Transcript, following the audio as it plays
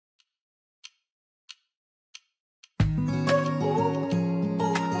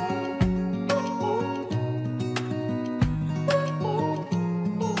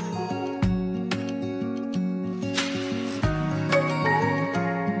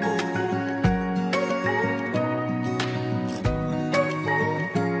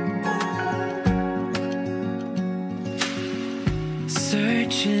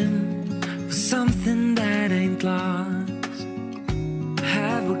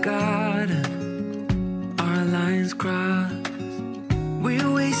cross.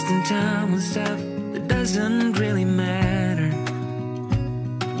 We're wasting time on stuff that doesn't really matter,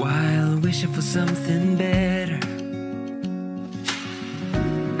 while wishing for something better.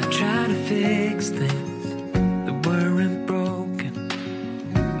 I try to fix things that weren't broken,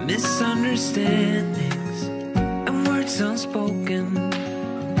 misunderstandings and words unspoken.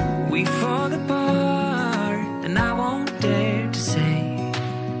 We fall apart and I won't dare to say,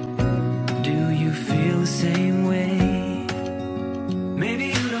 do you feel the same way? Maybe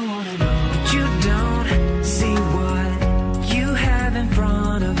you don't wanna know, but you don't see what you have in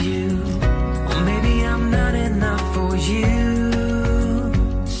front of you. Or maybe I'm not enough for you,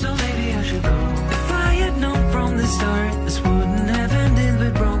 so maybe I should go. If I had known from the start, this wouldn't have ended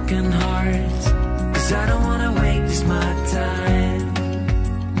with broken hearts. Cause I don't wanna waste my time.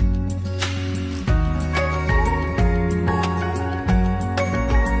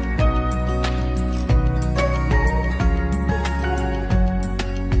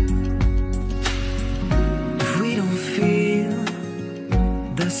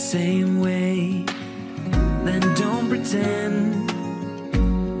 Same way, then don't pretend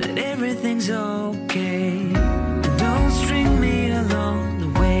that everything's okay. And don't string me along the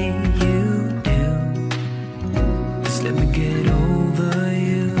way you do. Just let me get over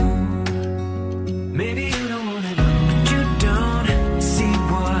you. Maybe you don't wanna know, but you don't see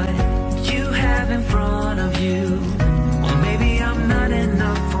what you have in front of you. Or maybe I'm not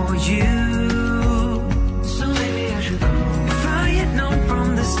enough for you, so maybe I should go. If I had known from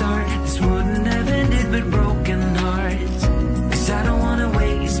the start, this wouldn't have ended with broken hearts. Cause I don't wanna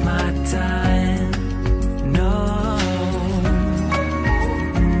waste my time, no.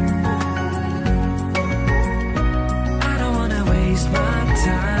 I don't wanna waste my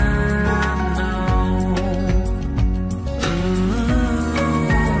time, no.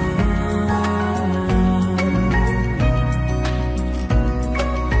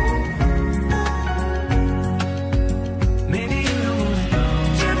 Maybe you don't wanna know,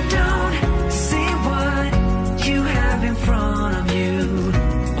 you don't see what you have in front of you.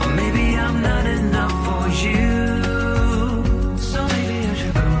 Or maybe I'm not enough for you, so maybe I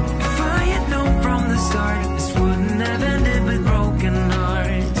should go. If I had known from the start, this wouldn't have ended with broken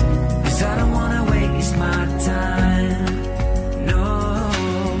hearts. Cause I don't wanna waste my time, no.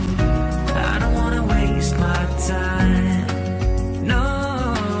 I don't wanna waste my time, no.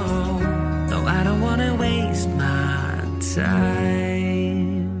 No, I don't wanna waste my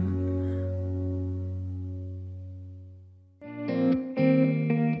time.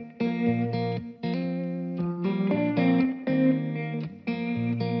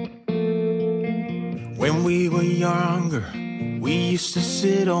 When we were younger, we used to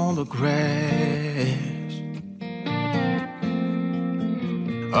sit on the grass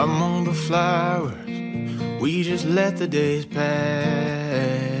among the flowers. We just let the days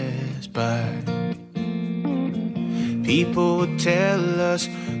pass by. People would tell us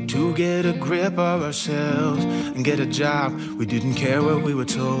to get a grip of ourselves and get a job. We didn't care what we were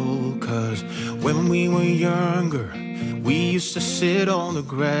told, cause when we were younger, we used to sit on the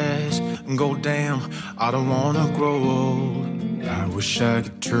grass and go, damn, I don't wanna grow old. I wish I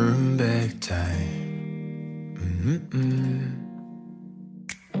could turn back time.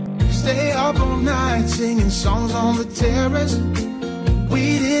 Stay up all night singing songs on the terrace.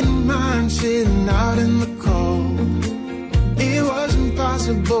 We didn't mind sitting out in the cold. It wasn't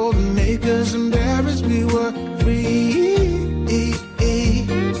possible to make us embarrassed. We were free.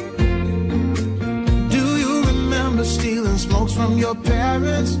 Do you remember stealing smokes from your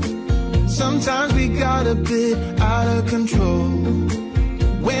parents? Sometimes we got a bit out of control.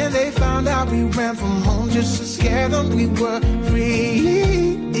 When they found out we ran from home just to scare them, we were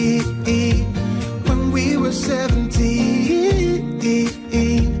free. When we were 17.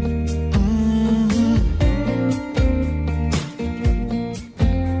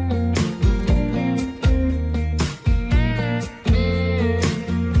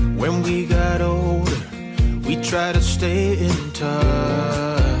 When we got older, we tried to stay in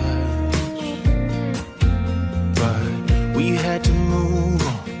touch, but we had to move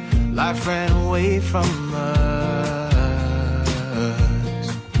on. Life ran away from us.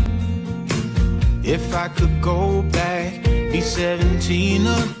 If I could go back, be 17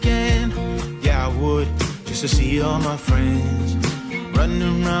 again, yeah, I would, just to see all my friends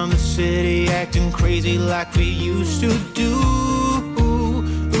running around the city, acting crazy like we used to do.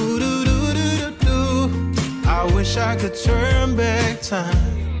 I wish I could turn back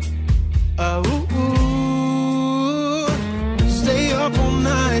time. Stay up all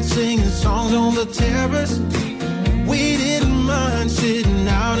night singing songs on the terrace. We didn't mind sitting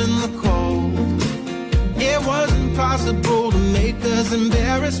out in the cold. It wasn't impossible to make us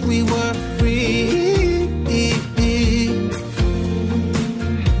embarrassed. We were free.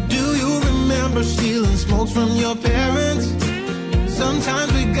 Do you remember stealing smokes from your parents?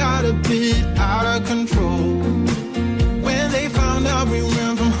 Sometimes we got a bit out of control. When they found out we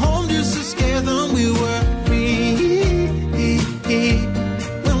ran from home just to scare them, we were free.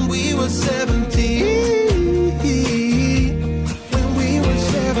 When we were 17. When we were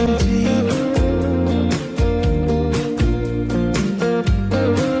 17.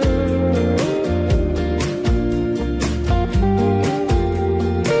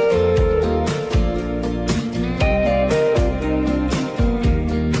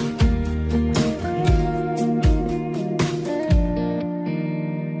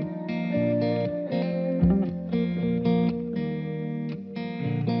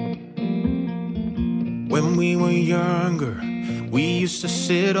 When we were younger, we used to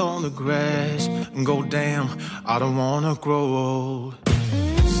sit on the grass and go, damn, I don't wanna grow old.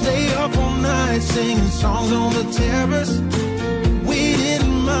 Stay up all night singing songs on the terrace. We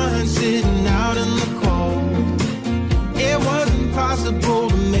didn't mind sitting out in the cold. It wasn't possible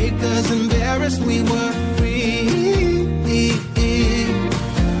to make us embarrassed. We were free.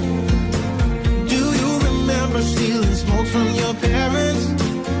 Do you remember stealing smokes from your parents?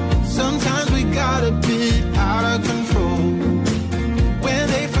 Sometimes we got a bit out of control. When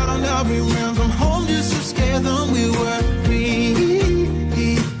they found out we ran from home just to scare them, we were free.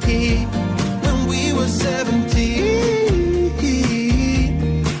 When we were 17.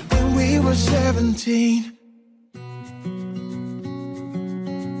 When we were 17.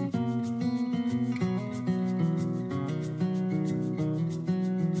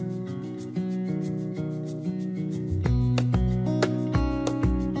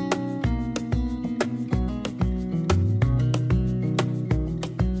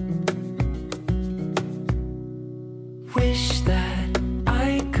 Wish that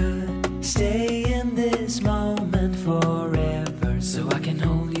I could stay in this moment forever, so I can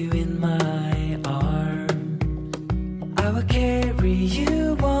hold you in my arms. I will carry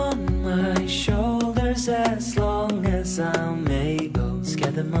you on my shoulders as long as I'm able.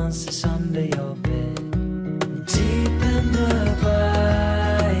 Scare the monsters under your bed. Deep and abiding,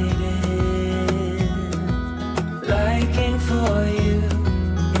 liking for you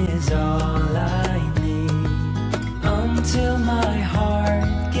is all I need. Until my heart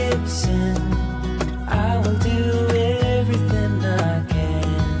gives in, I will do everything I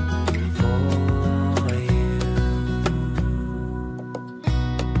can for you.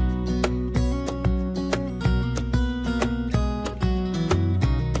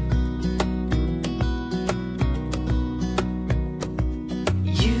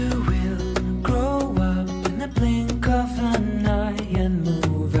 You will grow up in the blink of an eye and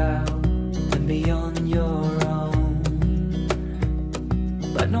move out and beyond your own.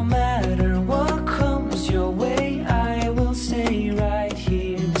 But no matter what comes your way, I will stay right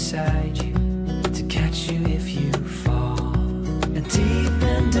here beside you to catch you if you fall. And deep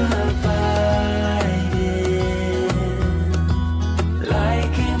and abiding,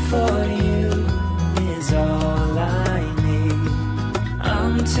 liking for you is all I need.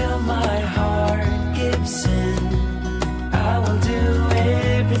 Until my heart gives in, I will do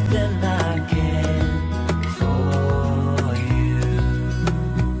everything I can for you.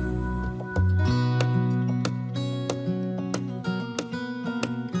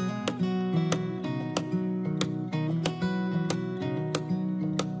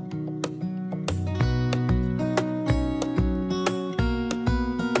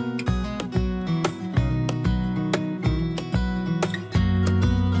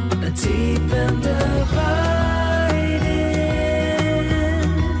 Deep and abiding,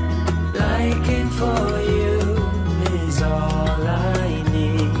 liking for you is all I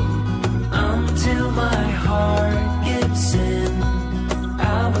need. Until my heart gives in,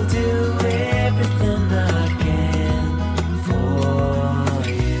 I will do everything I can for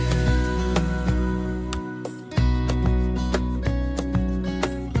you.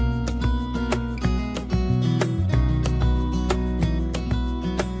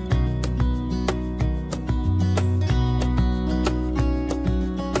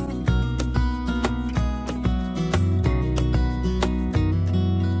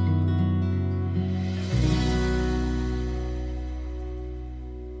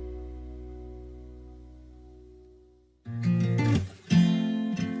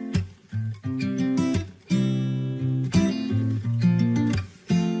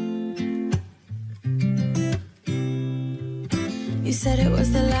 You said it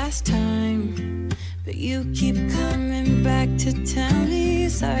was the last time, but you keep coming back to tell me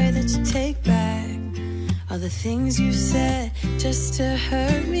sorry that you take back all the things you said just to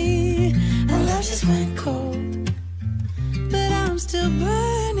hurt me. Our love just went cold, but I'm still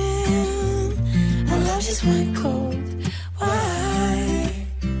burning. Our love just went cold. Why?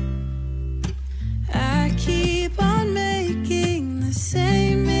 I keep on making the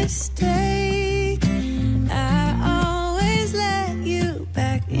same mistake. I always let you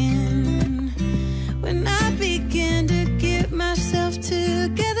back in. When I begin to get myself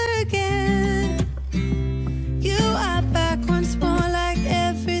together again, you are back once more like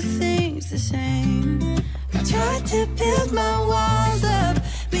everything's the same. I tried to build my walls up,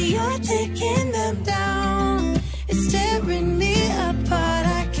 but you're taking them down. It's tearing me apart,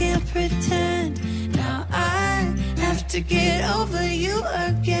 I can't pretend. Now I have to get over you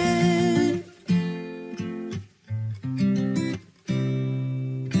again.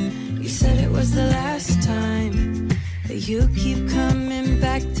 You said it was the last time, but you keep coming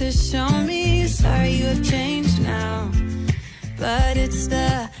back to show me. Sorry you have changed now, but it's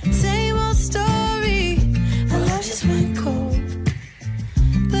the same old story. Our love just went cold,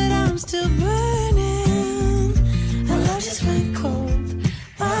 but I'm still burning. Our love just went cold.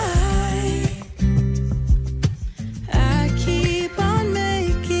 Why? I keep on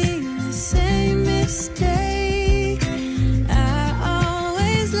making the same mistake. I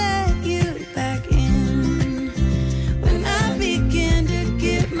always let you back in. When I begin to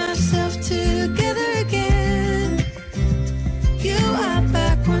get myself together again, you are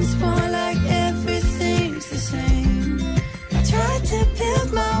back once more like everything's the same. I tried to build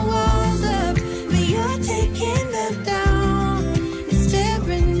my walls up, but you're taking them down. It's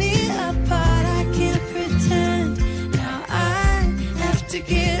tearing me apart, I can't pretend. Now I have to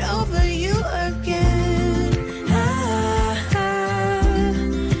get over you again.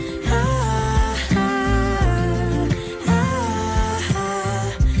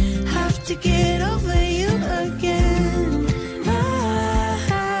 Have to get over you again.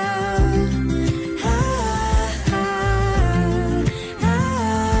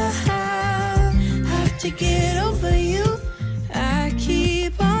 Have to get over you. I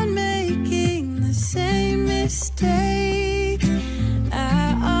keep on making the same mistake.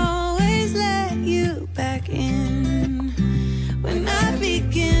 I always let you back in. When I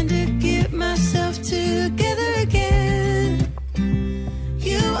begin to get myself together again,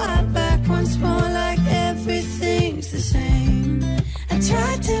 you are back once more like everything's the same. I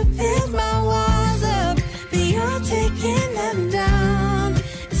tried to build my walls up, but you're taking them down.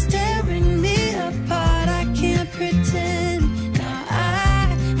 It's tearing me apart, I can't pretend. Now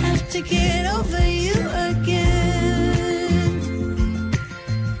I have to get over you again.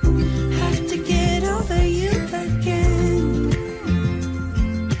 Have to get over you again.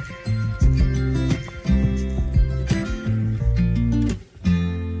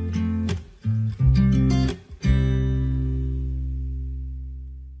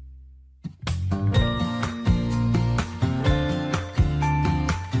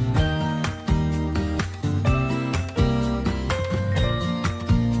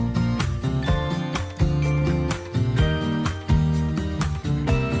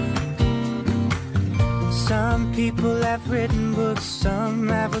 Some people have written books, some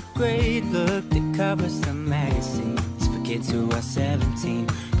have a great look that covers the magazines for kids who are 17.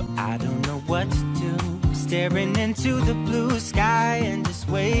 But I don't know what to do, staring into the blue sky and just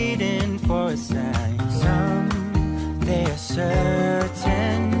waiting for a sign. Some, they are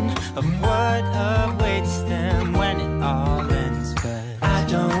certain of what awaits them when it all ends. But I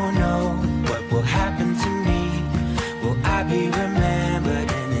don't know what will happen to me. Will I be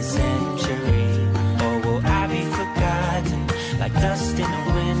remembered in a century? Like dust in the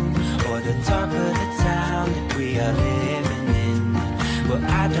wind, or the talk of the town that we are living in. Well,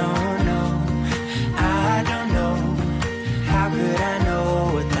 I don't know, I don't know. How could I know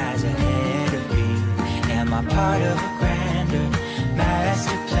what lies ahead of me? Am I part of a grander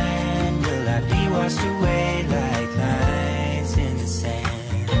master plan? Will I be washed away like lines in the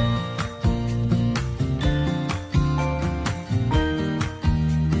sand?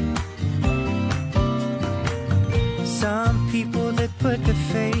 Some people that put their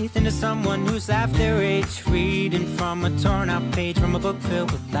faith into someone who's half their age, reading from a torn out page from a book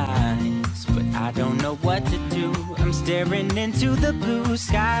filled with lies. But I don't know what to do. I'm staring into the blue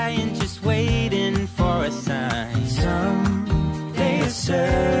sky and just waiting for a sign. Some, they are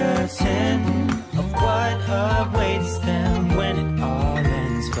certain of what awaits them when it all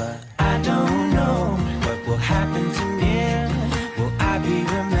ends. But I don't know what will happen to me. Will I be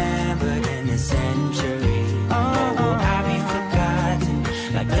remembered in a century?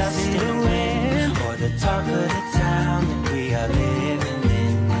 Like dust in the wind, or the talk of the town that we are living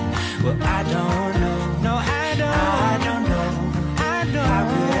in. Well, I don't know. No, I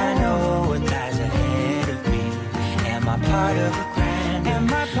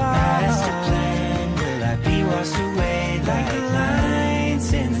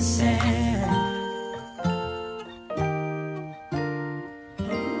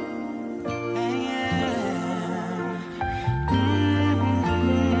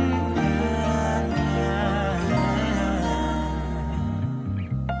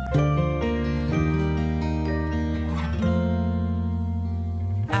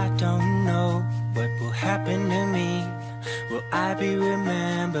be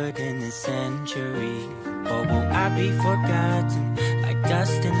remembered in this century? Or will I be forgotten like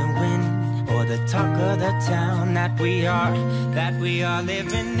dust in the wind? Or the talk of the town that we are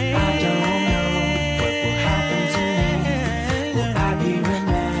living in? I don't know what will happen to me. Will I be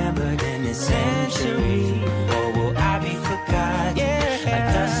remembered in this century? Or will I be forgotten like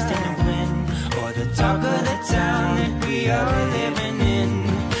dust in the wind? Or the talk of the town that we are living in?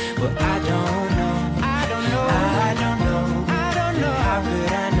 Well, I don't know. I don't know. I don't know. I don't know. How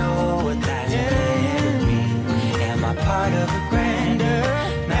could I know what lies ahead of me? Am I part of a grander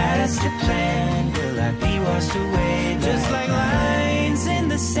master plan? Will I be washed away just like lines in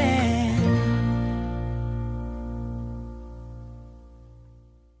the sand?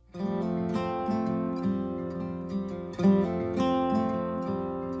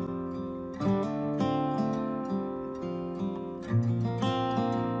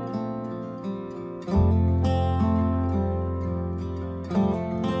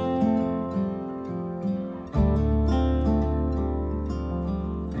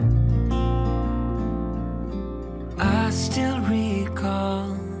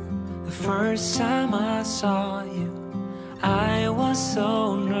 First time I saw you, I was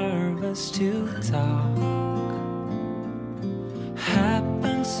so nervous to talk.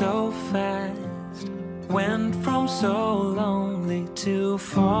 Happened so fast, went from so lonely to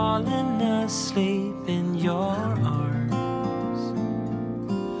falling asleep in your arms.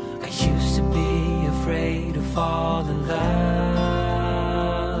 I used to be afraid to fall in love.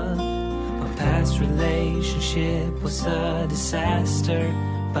 My past relationship was a disaster,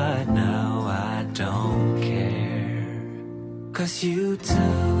 but now I don't care. 'Cause you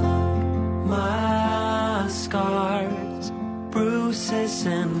took my scars, bruises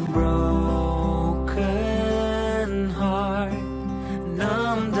and broken heart,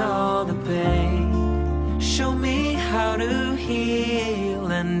 numbed all the pain, show me how to heal,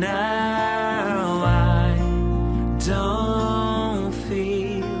 and now I don't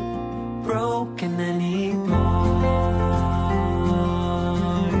feel broken anymore.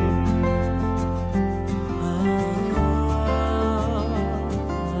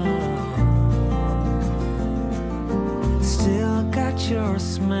 Your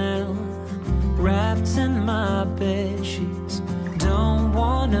smell wrapped in my bedsheets, don't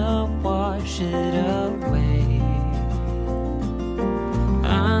wanna wash it away.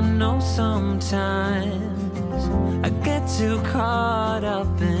 I know sometimes I get too caught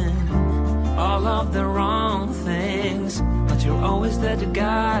up in all of the wrong things, but you're always there to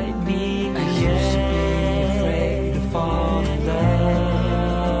guide me. I used to be afraid to fall in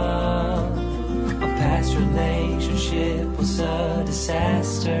love. A past relationship was a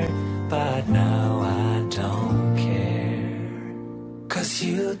disaster, but now I don't care. 'Cause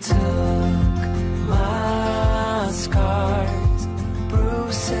you took my scars,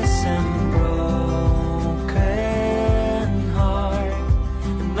 bruises and broken heart,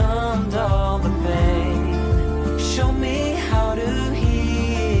 numbed all the pain, show me how to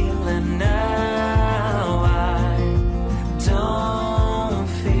heal, and now I don't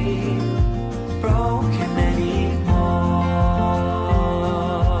feel broken anymore.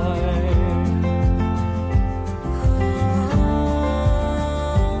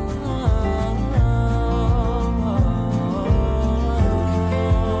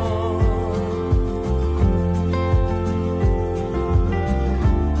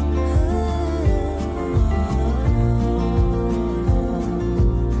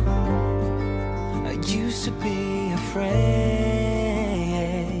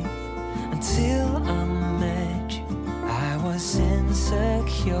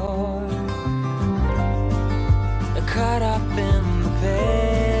 Caught up in the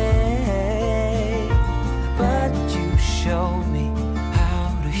pain, but you showed me how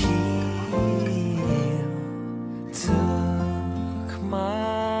to heal. Took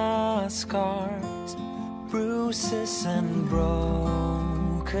my scars, bruises and broken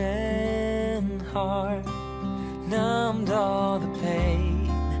heart, numbed all the pain,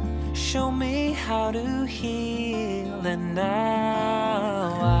 show me how to heal, and now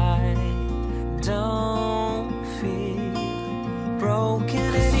I don't feel broken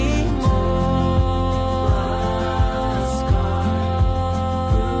anymore.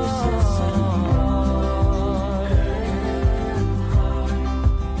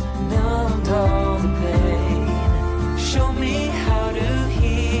 Numbed all the pain, show me how to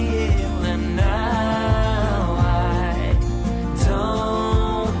heal, and now I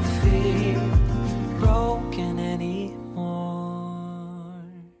don't feel broken anymore.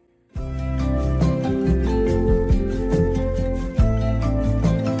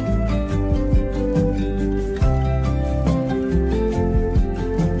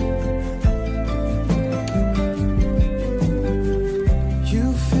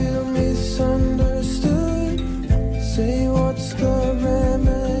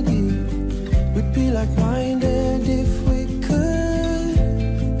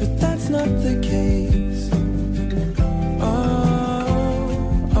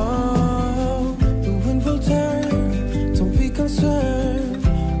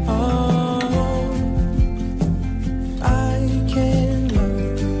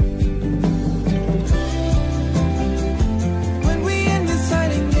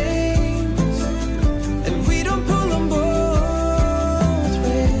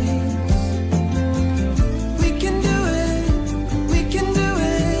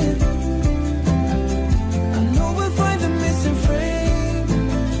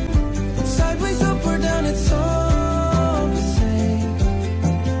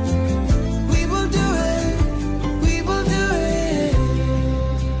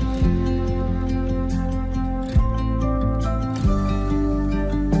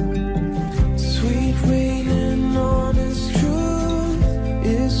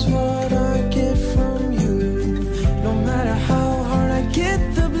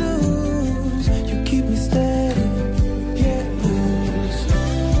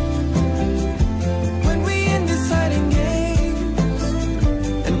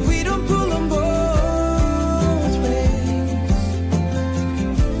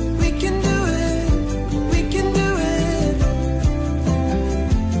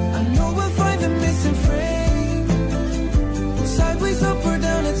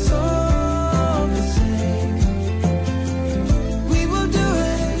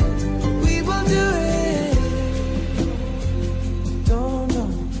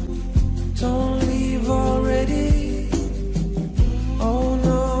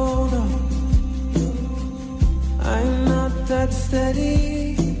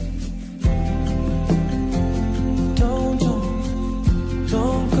 steady. Don't go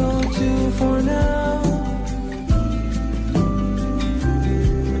too far now.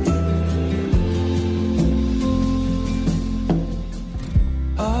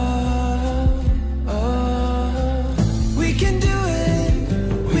 We can do it,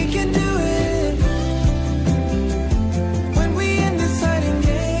 we can do it. When we end the hiding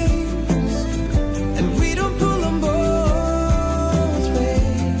games, and we don't pull on both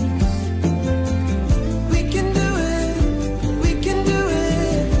ways. We can do it, we can do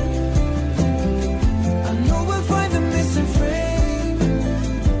it. I know we'll find the missing frame.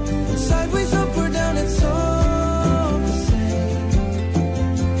 Sideways, up or down, it's all the same.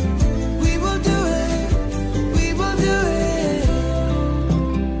 We will do it, we will do it.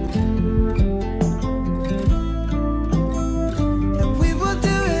 And we will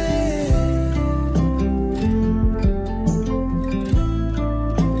do it.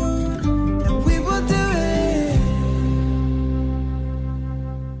 And we will do it.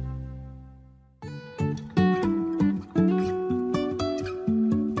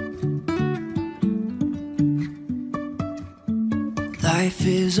 Life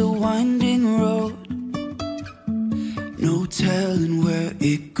is a winding road, no telling where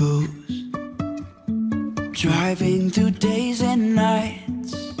it goes. Driving through days and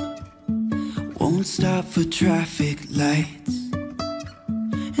nights, won't stop for traffic lights.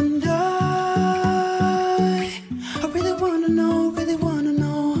 And I really wanna know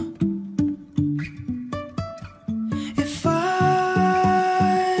if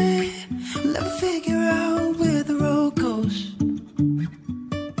I will ever figure out where the road goes.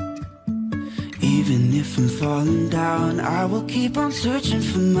 Even if I'm falling down, I will keep on searching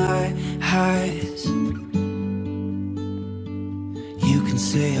for my highs. You can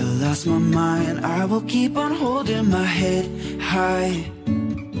say I lost my mind, I will keep on holding my head high.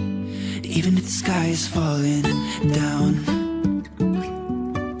 Even if the sky is falling down.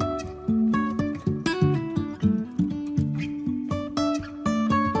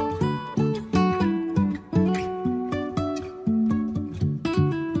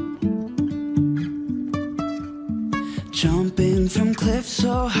 Jumping from cliffs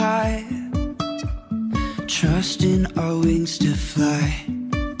so high, trusting our wings to fly.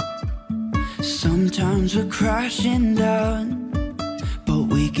 Sometimes we're crashing down, but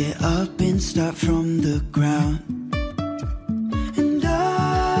we get up and start from the ground. And I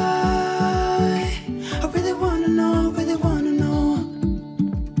really wanna know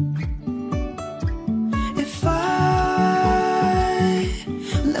if I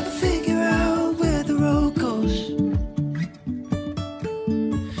will ever figure out where the road goes.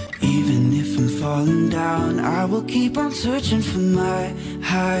 Even if I'm falling down, I will keep on searching for my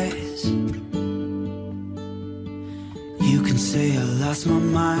highs. You can say I lost my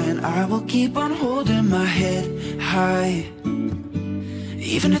mind, I will keep on holding my head high.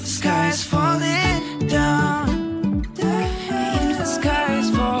 Even if the sky is falling down, even if the sky is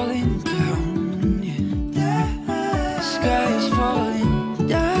falling down, yeah. The sky is falling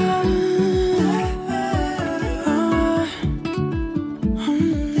down.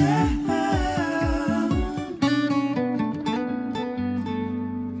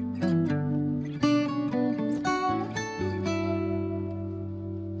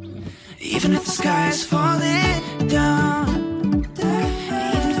 Even if the sky is falling down,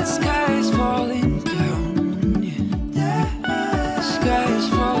 even if the sky is falling down,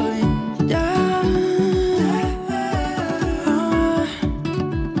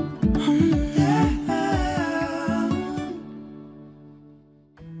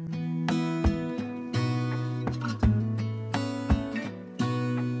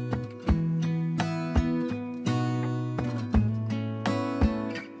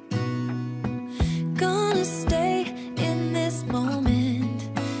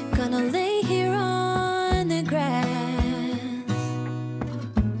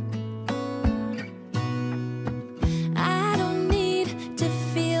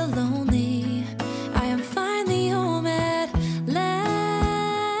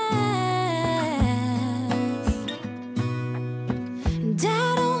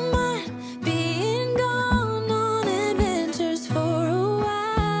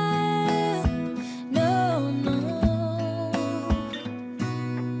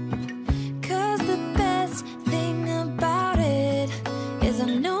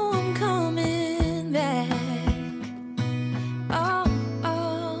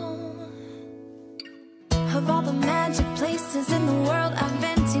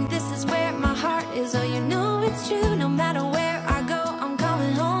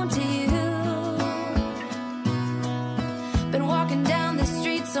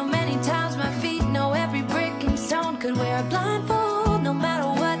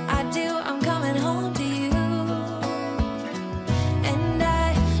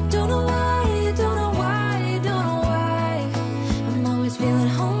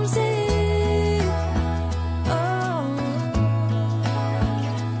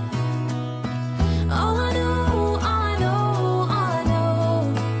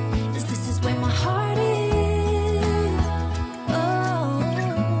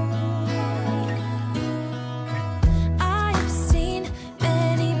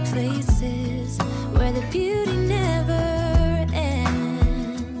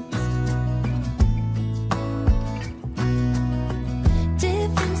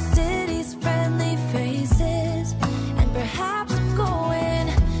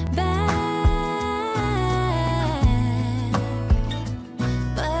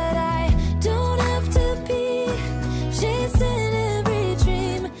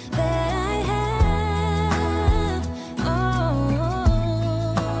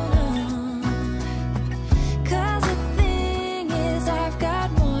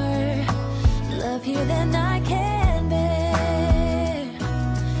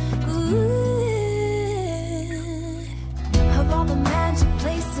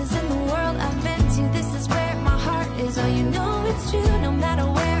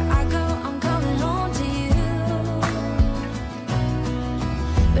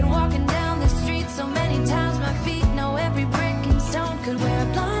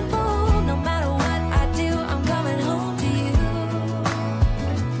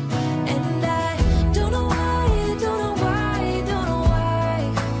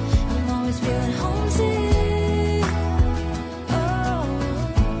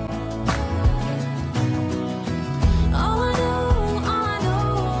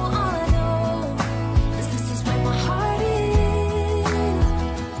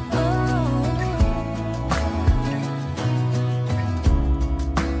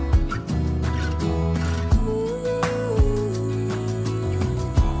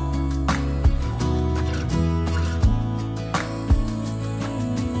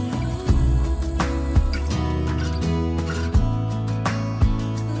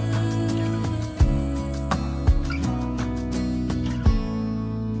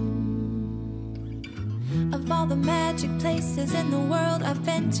 magic places in the world I've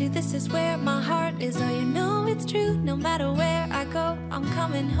been to. This is where my heart is. Oh, you know it's true. No matter where I go, I'm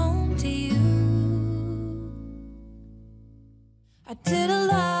coming home to you. I did a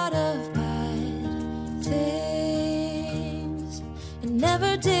lot of bad things, and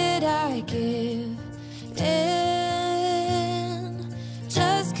never did I give in.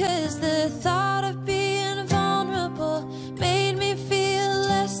 Just 'cause the thought of being vulnerable made me feel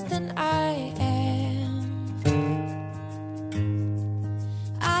less than I am.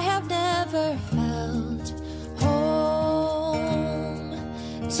 I have never felt home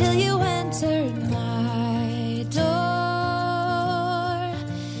till you entered my door.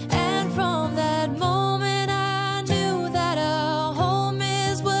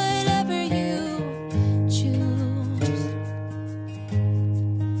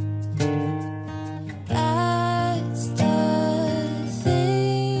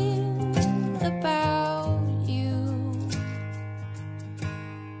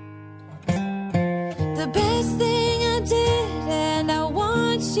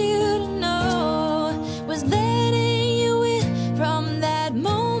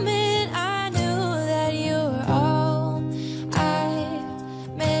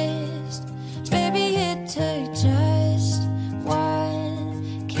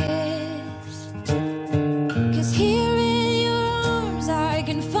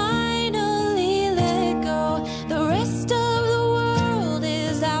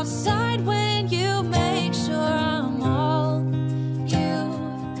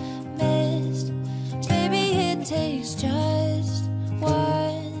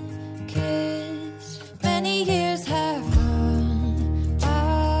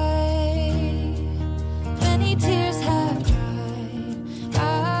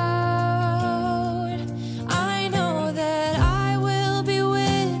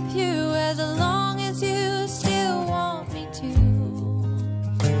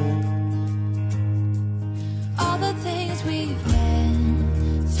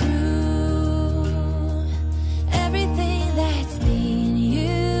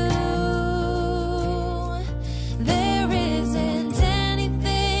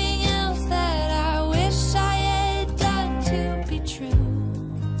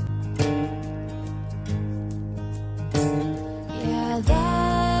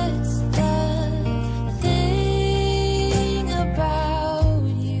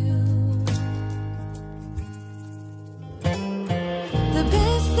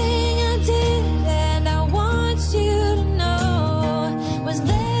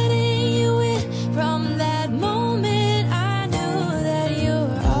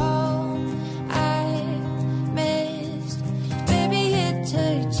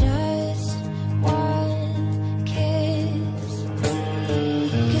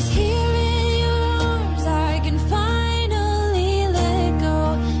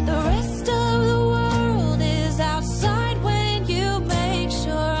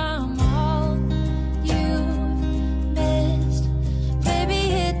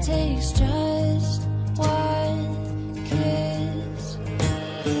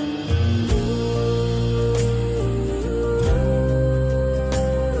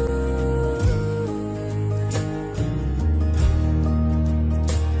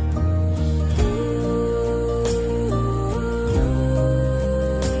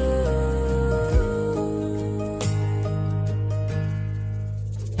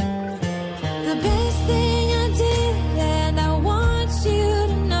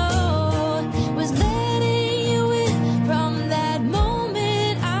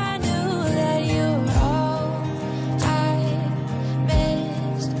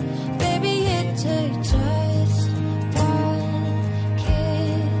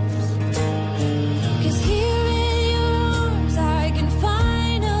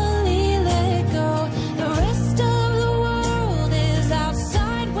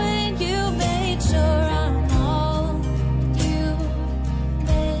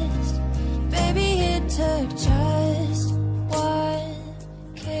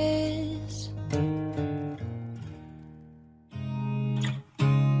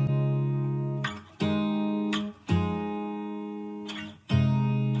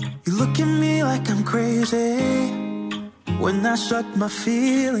 look at me like I'm crazy when I shut my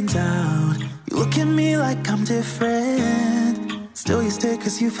feelings out. You look at me like I'm different, still you stay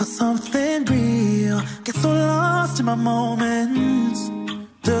cause you feel something real. Get so lost in my moments,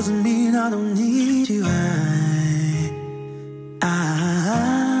 doesn't mean I don't need you. I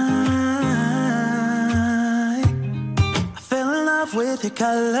fell in love with your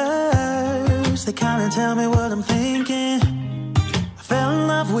colors, they kinda tell me what I'm thinking. I fell in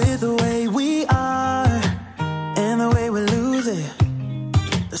love with the way we are and the way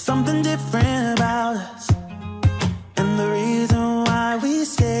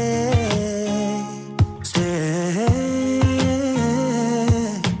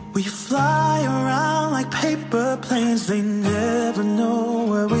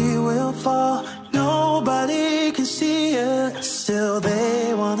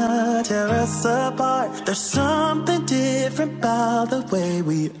wanna tear us apart. There's something different about the way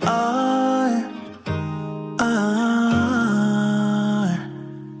we are.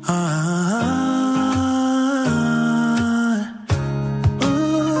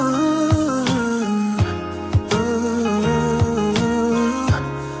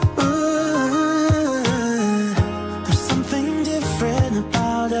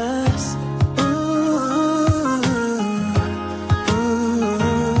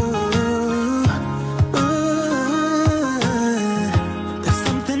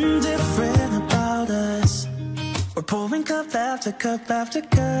 Cup after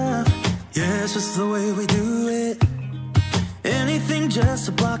cup, yeah, it's just the way we do it. Anything just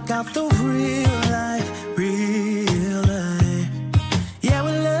to block out the real life, real life. Yeah,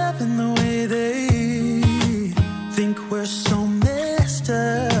 we're loving the way they think we're so messed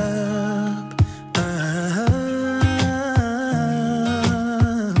up.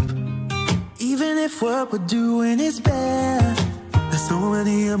 Even if what we're doing is bad, there's so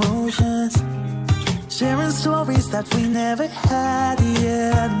many emotions. Sharing stories that we never had,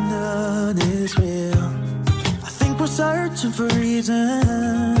 yeah, none is real. I think we're searching for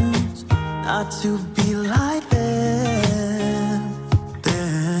reasons not to be like them.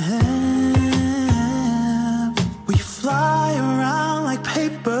 We fly around like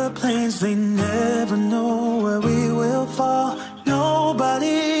paper planes, they never know where we will fall.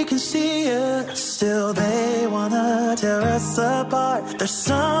 Nobody can see us, still they wanna tear us apart. There's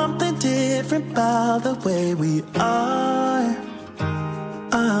something different about the way we are.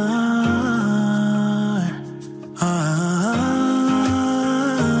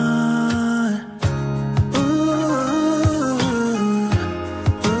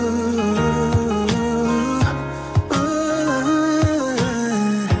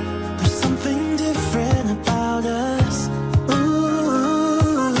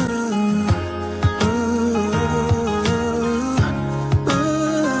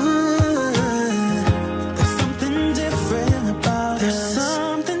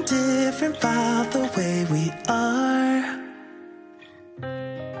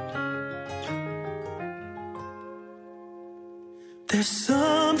 There's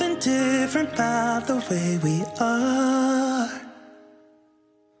something different about the way we are.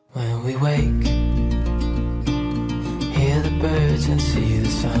 When we wake, hear the birds and see the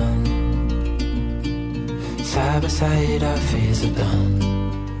sun. Side by side our fears are done.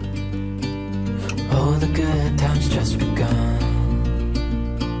 Oh, the good times just begun.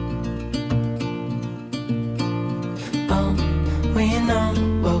 Oh, we know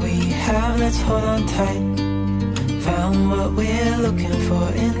what we have, let's hold on tight. Found what we're looking for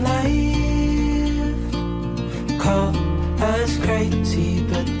in life. Call us crazy,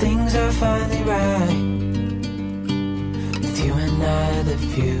 but things are finally right. With you and I, the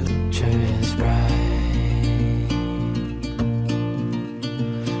future is bright.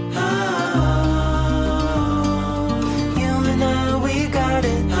 Oh, you and I, we got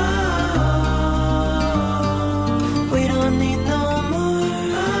it. Oh, we don't need no more.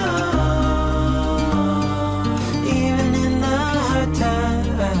 Even in the hard times,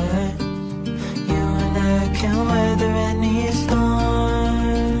 you and I can weather any storm.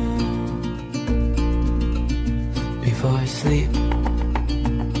 Before I sleep,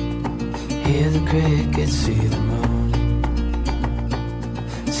 hear the crickets, see the moon.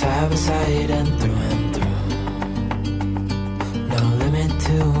 Side by side and through. No limit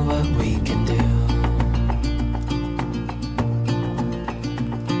to what we can do.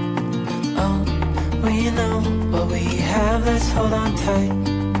 Oh, we know what we have, let's hold on tight.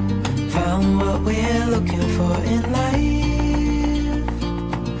 Found what we're looking for in life.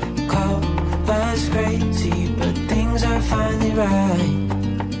 Call us crazy, but things are finally right.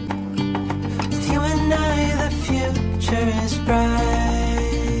 With you and I, the future is bright.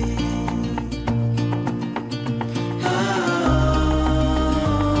 Oh,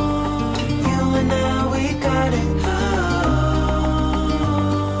 you and I, we got it. Oh,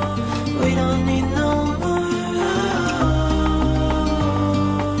 we don't need no more.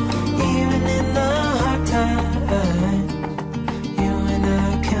 Even in the hard times, you and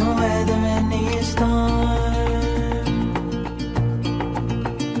I can weather any storm.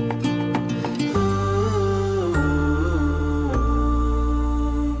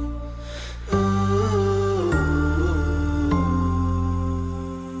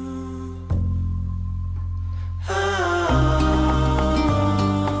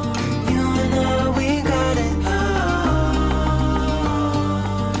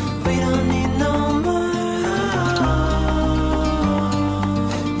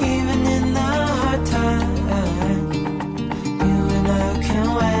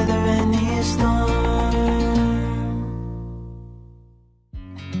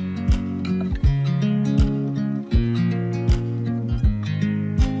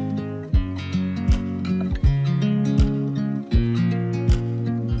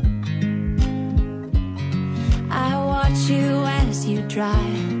 you dry.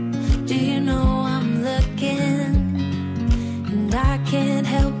 Do you know I'm looking? And I can't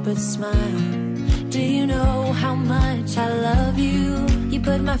help but smile. Do you know how much I love you? You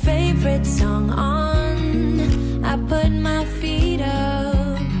put my favorite song on, I put my feet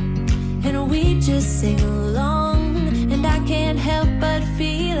up, and we just sing along. And I can't help but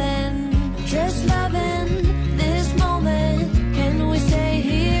feeling, just loving this moment. Can we stay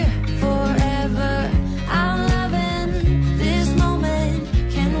here forever? I'm loving this moment.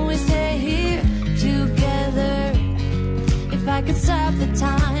 Can we stay here together? If I could stop the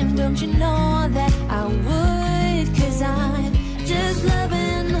time, don't you know that I would? 'Cause I'm just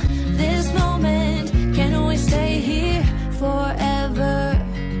loving this moment. Can we stay here forever?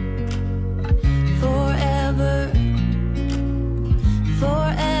 Forever.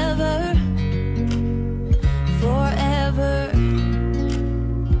 Forever. Forever.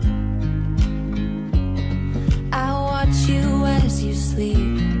 I watch you as you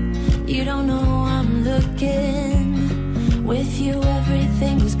sleep. You don't know I'm looking. With you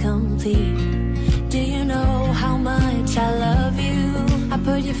everything's complete. Do you know how much I love you? I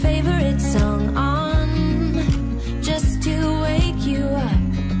put your favorite song on just to wake you up.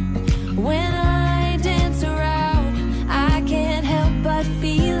 When I dance around, I can't help but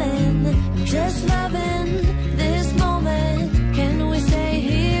feeling, just loving this moment. Can we stay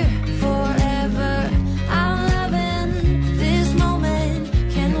here forever? I'm loving this moment.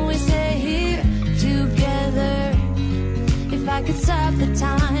 Can we stay here together? If I could stop the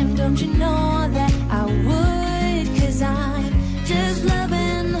time, don't you know that I would? 'Cause I'm just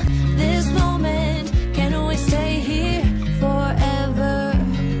loving this moment. Can we stay here forever?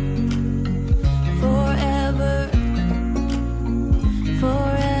 Forever.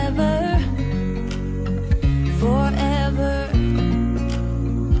 Forever. Forever.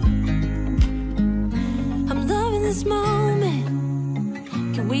 I'm loving this moment.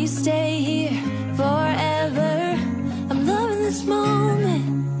 Can we stay here forever? I'm loving this moment.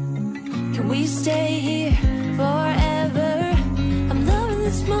 Can we stay here forever? I'm loving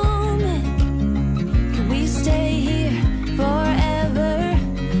this moment. Can we stay here forever?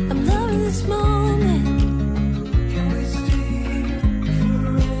 I'm loving this moment. Can we stay here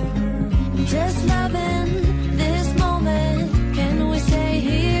forever? I'm just loving this moment. Can we stay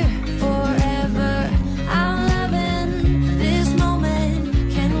here forever? I'm loving this moment.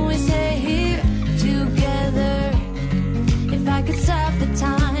 Can we stay here together? If I could stop the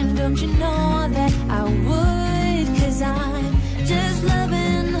time, don't you know that I would? 'Cause I'm just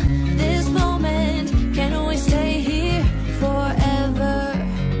loving this moment. Can we stay here forever?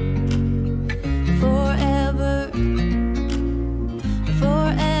 Forever.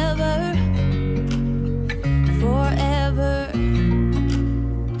 Forever. Forever.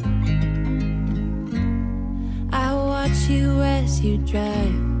 I watch you as you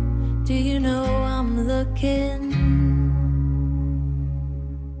drive. Do you know I'm looking?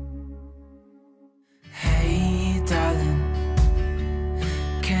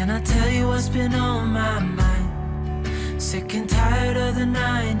 Can I tell you what's been on my mind? Sick and tired of the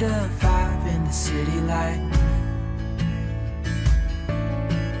 9 to 5 in the city life.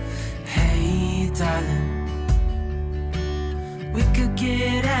 Hey darling, we could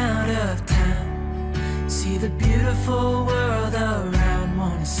get out of town, see the beautiful world around,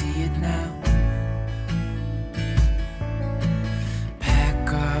 wanna see it now. Pack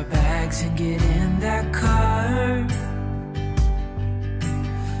our bags and get in that car,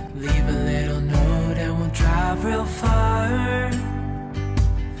 leave a little note and we'll drive real far.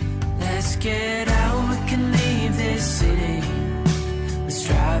 Let's get out, we can leave this city. Let's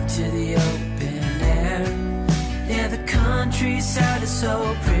drive to the open air. Yeah, the countryside is so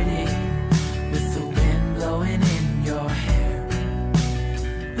pretty, with the wind blowing in your hair.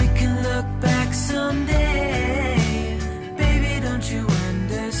 We can look back someday. Baby, don't you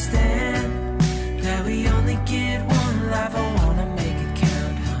understand that we only get one life? I wanna make it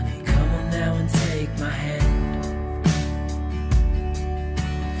count, honey. Come on now and take my hand.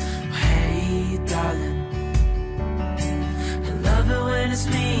 Hey darling, I love it when it's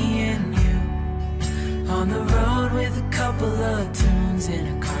me and you on the road with a couple of tunes in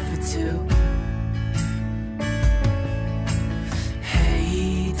a car for two.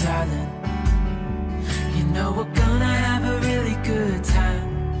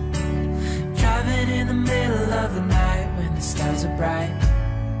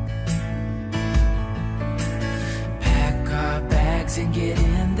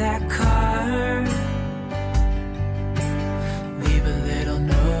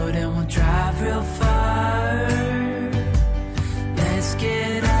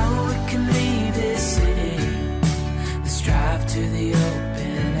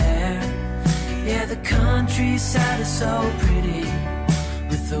 countryside is so pretty,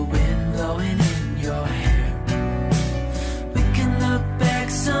 with the wind blowing in your hair. We can look back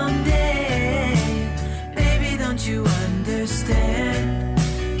someday, baby, don't you understand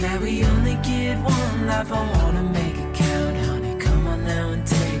that we only get one life? I wanna make it count, honey, come on now and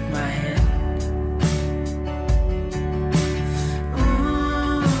take my hand.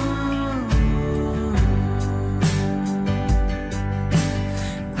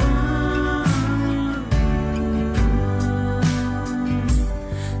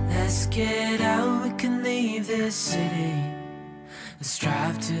 Get out, we can leave this city. Let's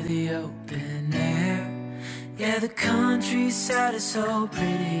drive to the open air. Yeah, the countryside is so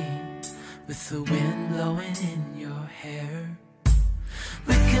pretty, with the wind blowing in your hair.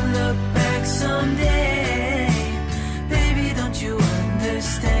 We can look back someday, baby, don't you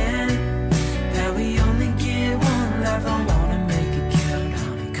understand that we only get one life? I wanna make it count,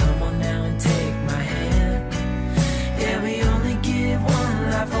 honey, come on now and take my hand. Yeah, we only get one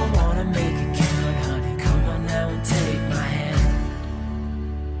life, I wanna make it count, honey, come on now and take my hand.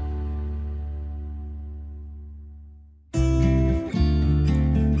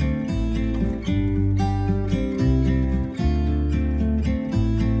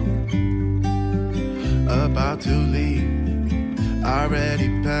 About to leave, already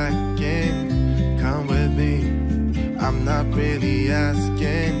packing, come with me, I'm not really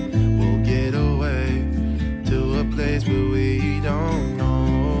asking. We'll get away to a place where we don't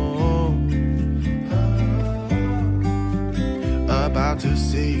know. About to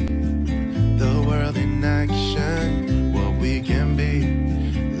see the world in action, what we can be,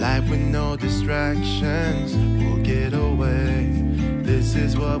 life with no distractions. We'll get away, this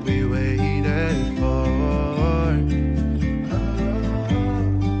is what we waited for.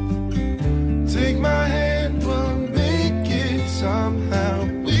 Take my hand, we'll make it somehow.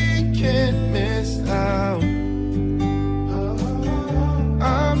 We can't miss out.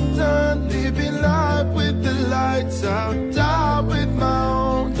 I'm done living life with the lights out, down with my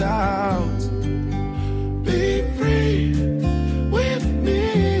own doubts. Be free with me.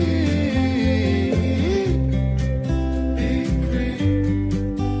 Be free.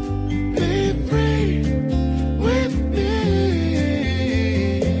 Be free with me.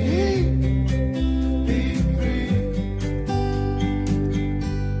 Be free.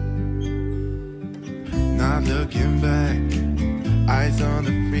 Not looking back, eyes on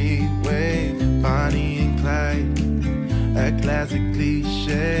the freeway, Bonnie and Clyde, a classic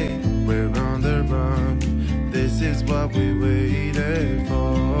cliche. We're on the run, this is what we waited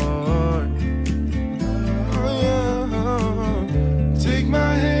for. Oh, yeah. Take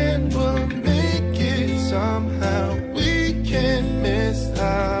my hand, we'll make it somehow. We can't miss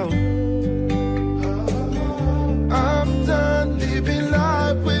out. I'm done living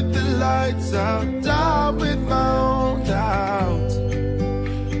life with the lights out, down with my own doubts.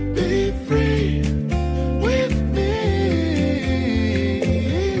 Be free with me.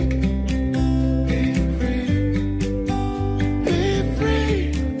 Be free. Be free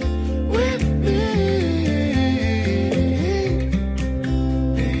with me.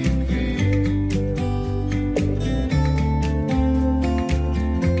 Be free.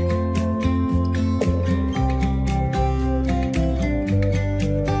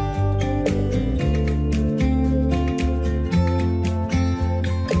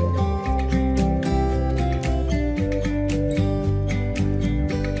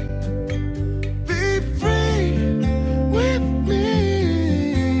 Be free with me.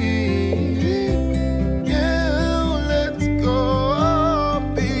 Yeah, let's go.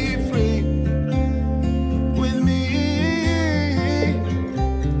 Be free with me.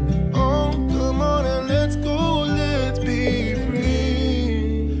 Oh, come on and let's go. Let's be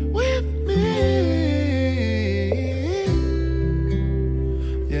free with me.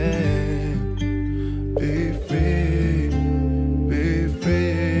 Yeah, be free. Be free.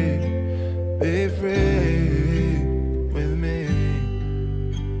 Be free with me.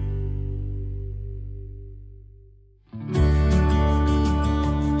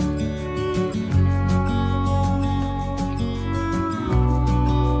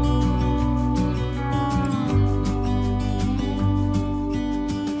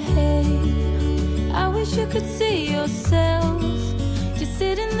 Hey, I wish you could see yourself. You're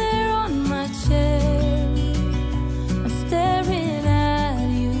sitting there on my chair. I'm staring at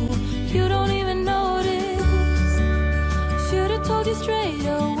you. You don't even notice. Should've told you straight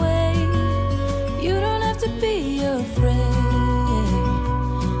away. You don't have to be afraid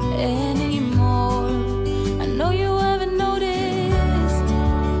anymore. I know you haven't noticed.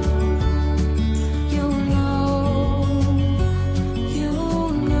 You know.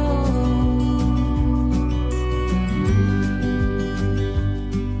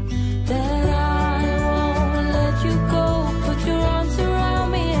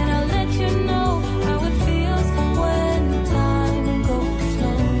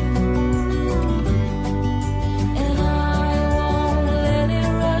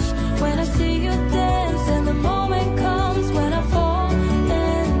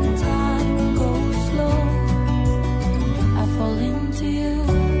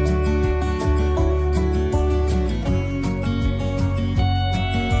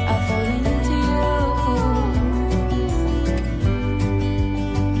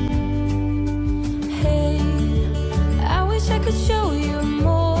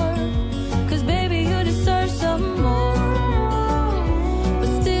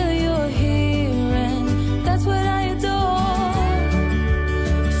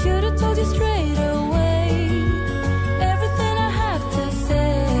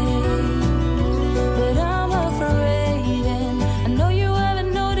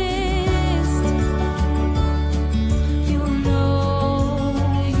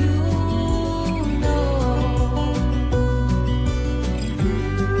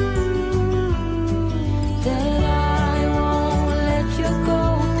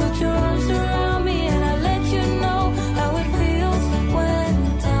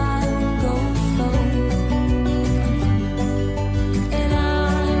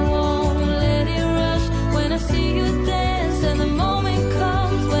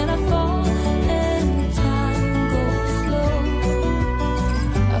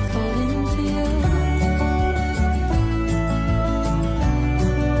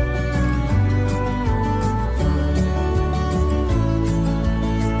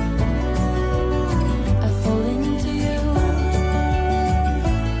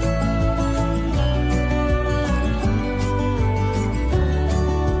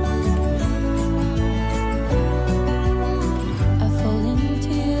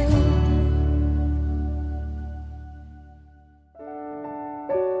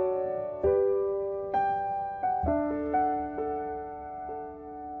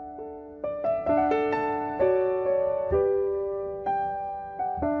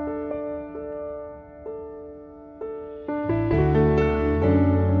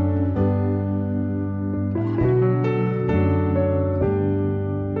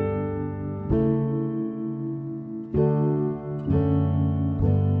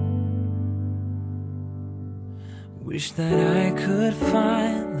 Wish that I could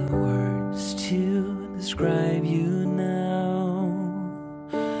find the words to describe you now,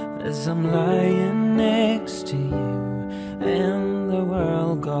 as I'm lying next to you and the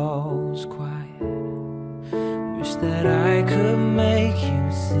world goes quiet. Wish that I could make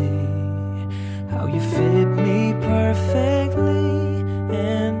you see how you fit me perfectly,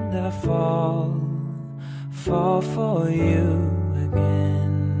 and I fall for you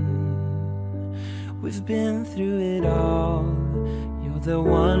again. We've been through it all. You're the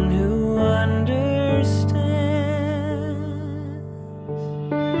one who understands.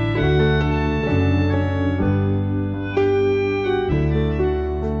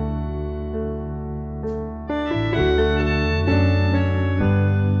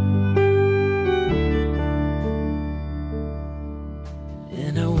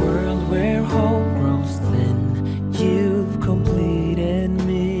 In a world where hope grows thin, you've completed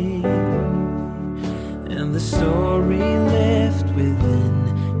me, and the story left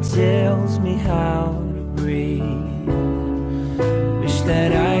within tells me how to breathe. Wish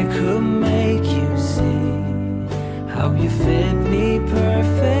that I could make you see how you fit me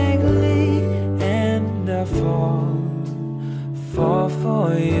perfectly, and I fall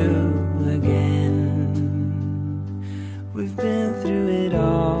for you again. We've been through it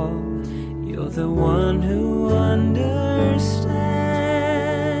all. You're the one who understands.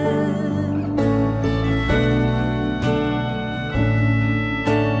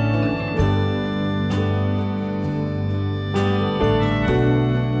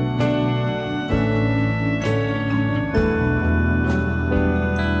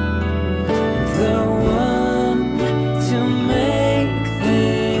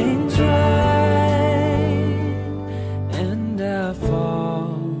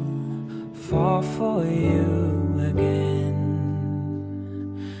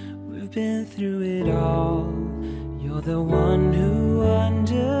 Through it all, you're the one who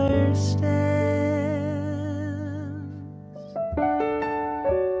understands.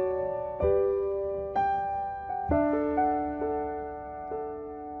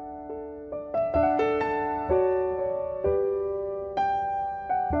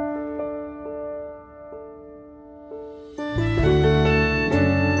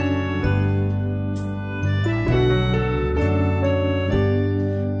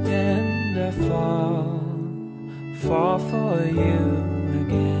 Fall for you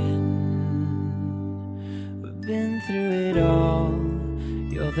again. We've been through it all.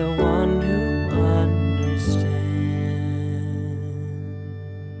 You're the one who understands.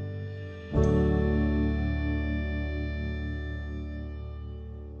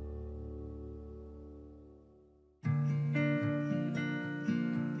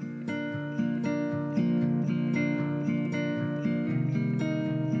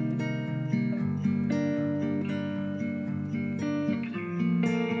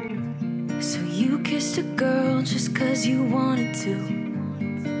 Kissed a girl just 'cause you wanted to.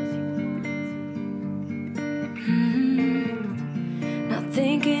 Not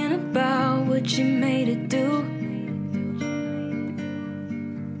thinking about what you made it do.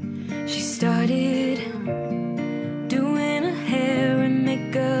 She started doing her hair and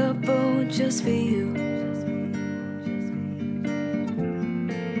makeup, oh, just for you.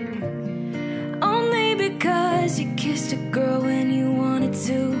 Only because you kissed a girl when you wanted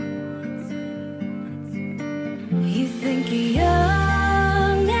to. You think you're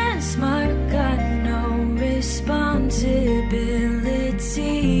young and smart, got no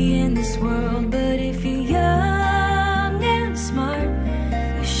responsibility in this world. But if you're young and smart,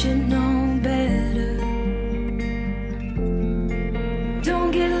 you should know better.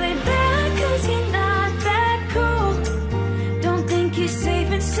 Don't get laid back 'cause you're not that cool. Don't think you're safe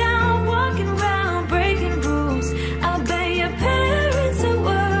and sound walking around breaking rules. I'll bet your parents are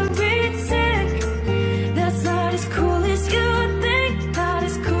worried sick. That's not as cool as you think, not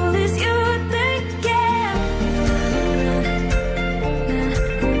as cool as you think, yeah.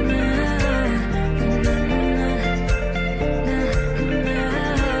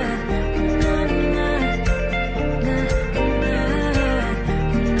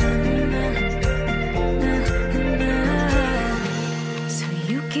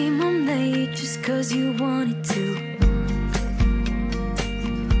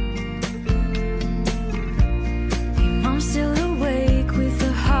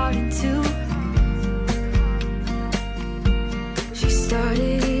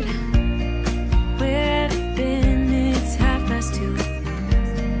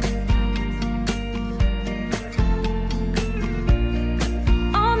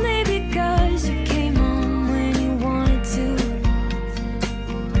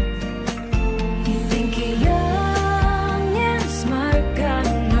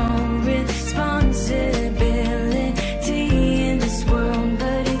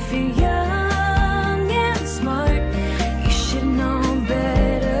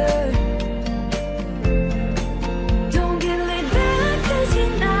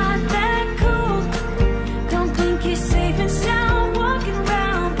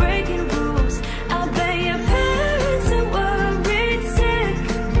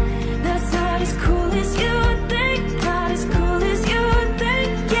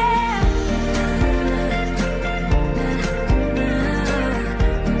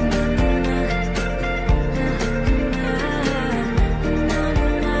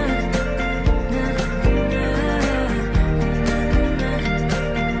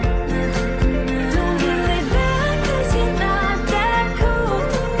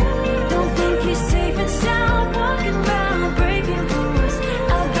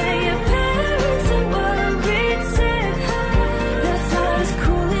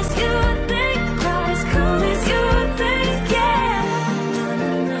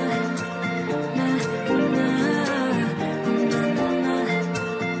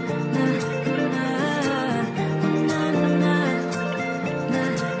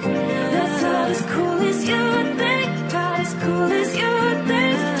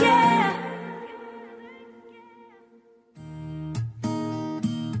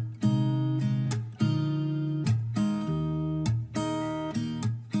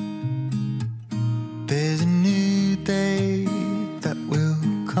 There's a new day that will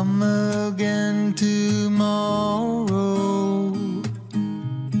come again tomorrow.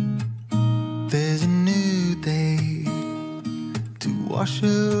 There's a new day to wash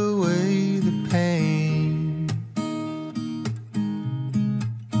away the pain.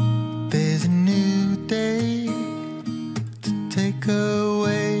 There's a new day to take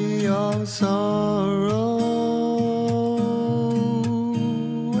away your sorrow.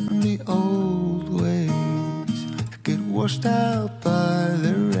 And the old ways get washed out by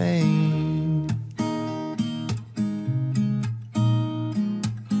the rain.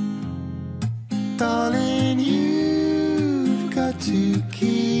 Darling, you've got to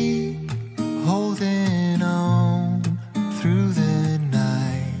keep holding on through the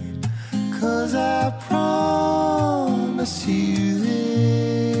night, 'cause I promise you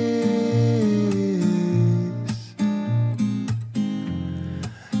this: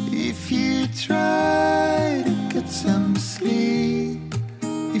 if you try to get some sleep,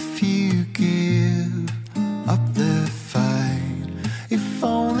 if you give up the fight, if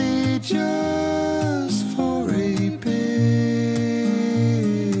only just for a bit,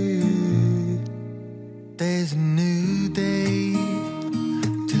 there's a new day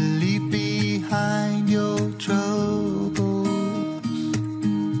to leave behind your troubles.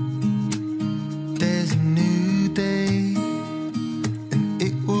 There's a new day and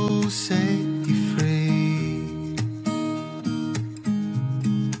it will set you free.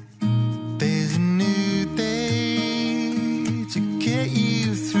 There's a new day to get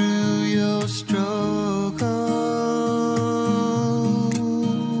you through your struggles.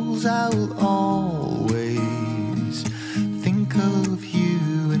 I will always think of you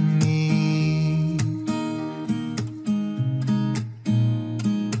and me.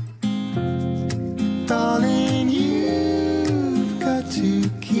 Darling, you've got to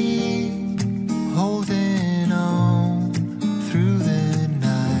keep holding on through the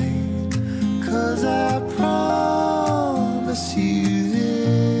night, 'cause I promise you this: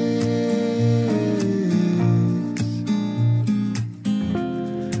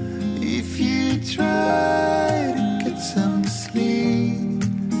 if you try to get some sleep,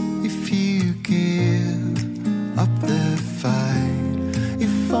 if you give up the fight,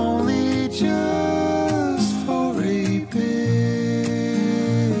 if only just for a bit,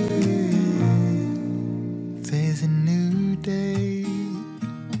 there's a new day.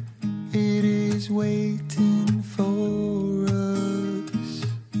 It is waiting for us.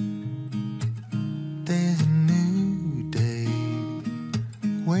 There's a new day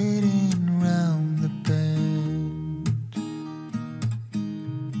waiting round the bend.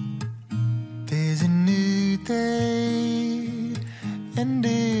 There's a new day and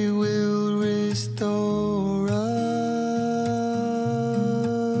it will restore us.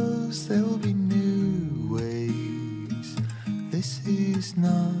 There'll be new ways. This is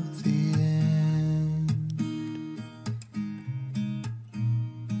not the end.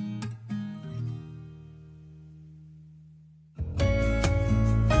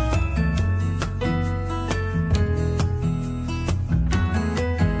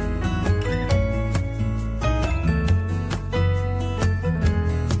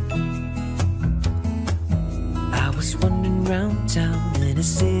 I was wandering round town in a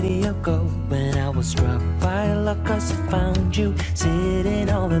city of gold when I was struck by luck, 'cause I found you sitting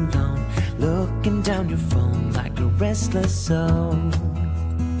all alone, looking down your phone like a restless soul.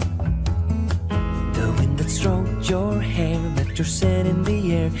 The wind that stroked your hair left your scent in the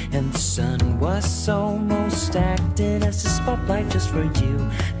air, and the sun was almost acting as a spotlight just for you,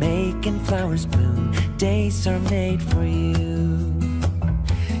 making flowers bloom. Days are made for you.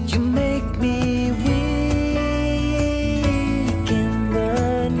 You make me weak in the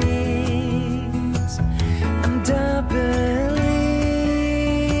knees. I'm believe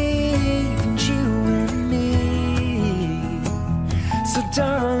in you and me. So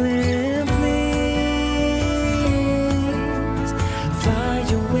darling, please fly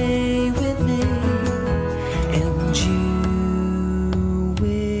away with me, and you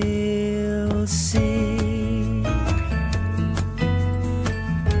will see.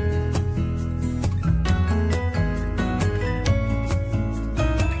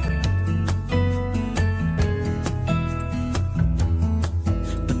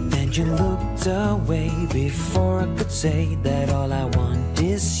 You looked away before I could say that all I want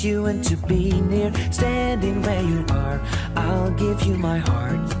is you and to be near. Standing where you are, I'll give you my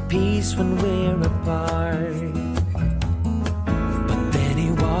heart, peace when we're apart. But then he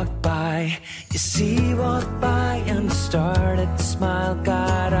walked by, you see, he walked by and started to smile,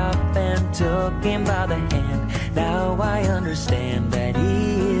 got up and took him by the hand. Now I understand that he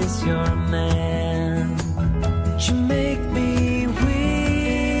is your man.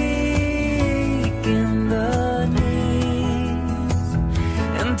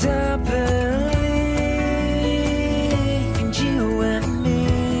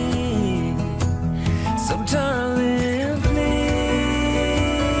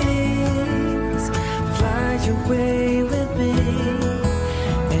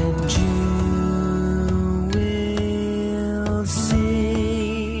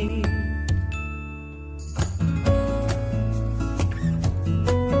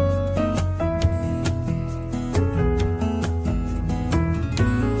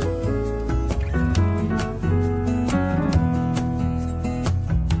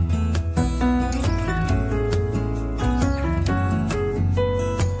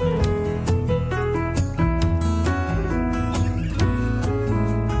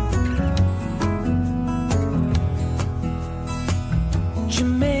 you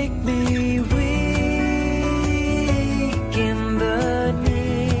make me weak in the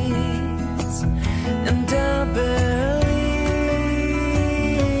knees, and I believe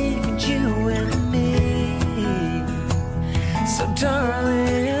in you and me. So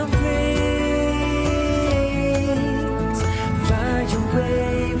darling, please fly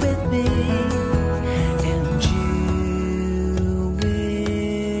away with me, and you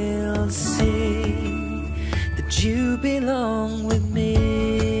will see that you belong with me.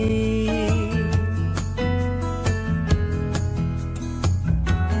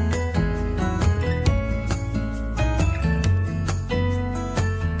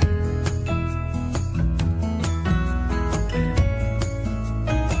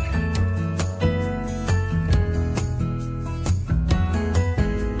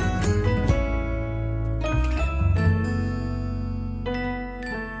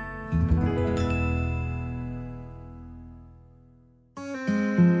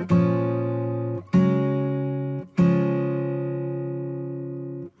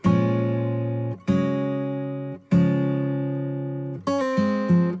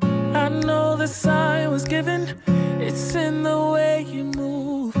 I know the sign was given. It's in the way you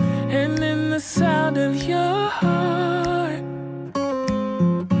move and in the sound of your heart.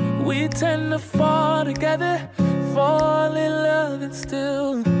 We tend to fall together, fall in love, and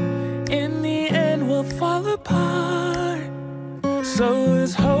still in the end we'll fall apart. So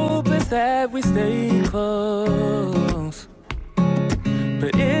as hope is that we stay close,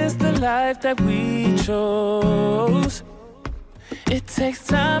 but it's the life that we chose. It takes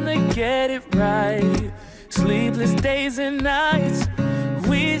time to get it right. Sleepless days and nights.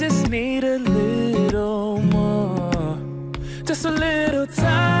 We just need a little more. Just a little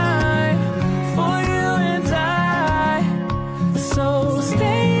time for you and I. So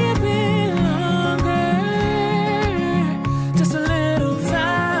stay a bit longer. Just a little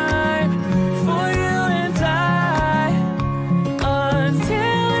time for you and I,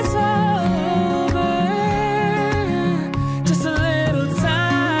 until it's over. Just a little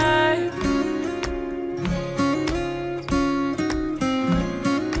time.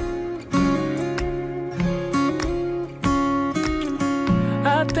 I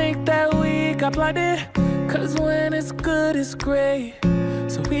think that we got blinded, 'cause when it's good it's great,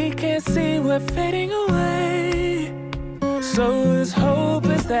 so we can't see we're fading away. So as hope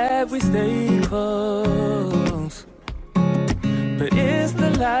is that we stay close, but it's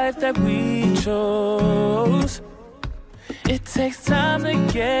the life that we chose. It takes time to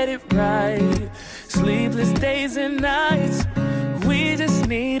get it right. Sleepless days and nights. We just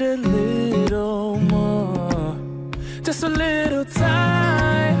need a little more. Just a little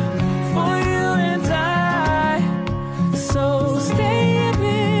time for you and I. So stay a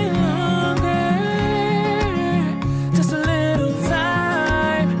bit longer. Just a little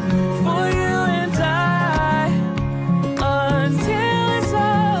time for you and I, until it's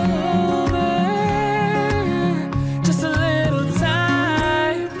over. Just a little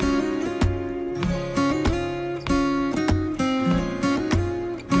time.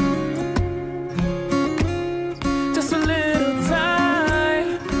 Just a little time.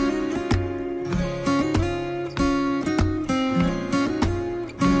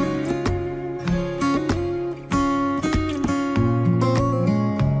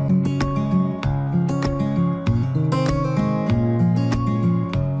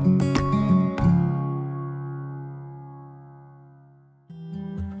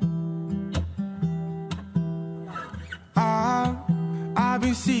 I've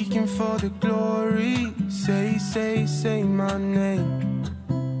been seeking for the glory. Say my name.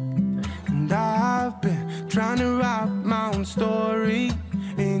 And I've been trying to write my own story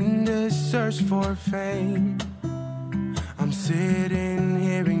in the search for fame. I'm sitting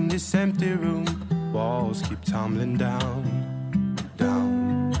here in this empty room. Walls keep tumbling down.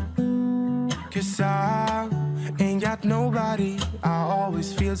 'Cause I ain't got nobody. I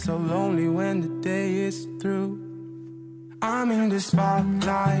always feel so lonely when the day is through. I'm in the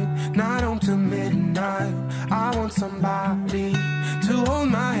spotlight, night on to midnight. I want somebody to hold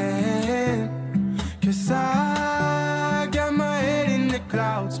my hand. 'Cause I got my head in the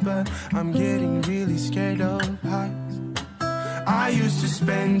clouds, but I'm getting really scared of heights. I used to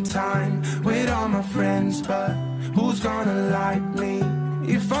spend time with all my friends, but who's gonna like me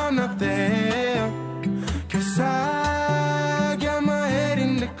if I'm not there? 'Cause I got my head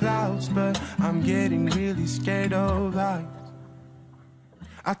in the clouds, but I'm getting really scared of heights.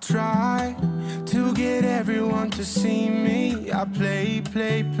 I try to get everyone to see me. I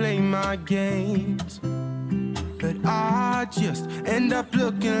play my games, but I just end up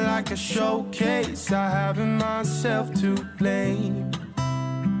looking like a showcase. I haven't myself to blame.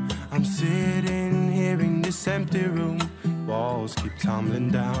 this empty room. Walls keep tumbling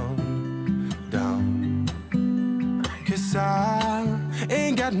down, down. 'Cause I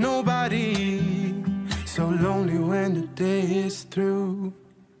ain't got nobody. So lonely when the day is through.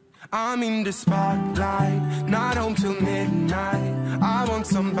 I'm in the spotlight, not home till midnight. I want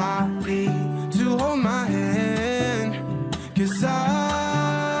somebody to hold my hand. 'Cause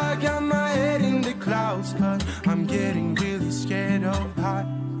I got my head in the clouds, but I'm getting really scared of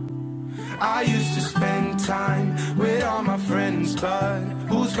heights. I used to spend time with all my friends, but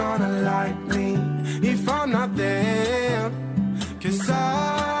who's gonna like me if I'm not there? 'Cause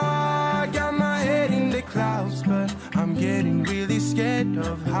I got my head in the clouds, but I'm getting really scared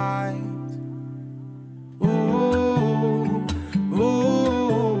of heights. Ooh,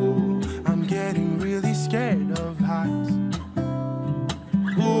 ooh, I'm getting really scared of heights.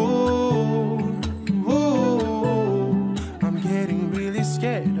 Ooh, ooh, I'm getting really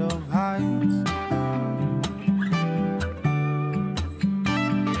scared of heights.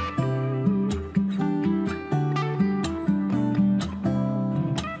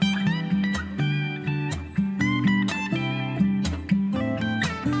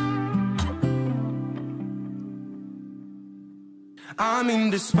 I'm in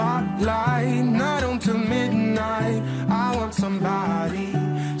the spotlight, not until midnight. I want somebody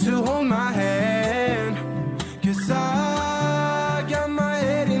to hold my hand. 'Cause I got my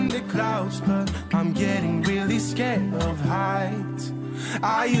head in the clouds, but I'm getting really scared of heights.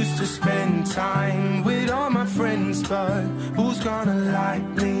 I used to spend time with all my friends, but who's gonna like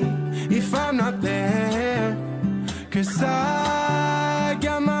me if I'm not there? 'Cause I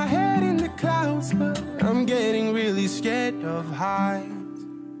got my head in the clouds, but I'm getting really scared of heights.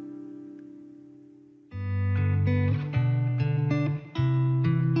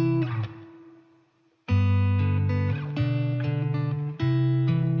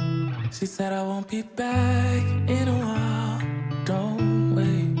 She said I won't be back in a while, don't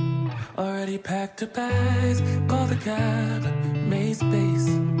wait. Already packed her bags, called the cab, made space.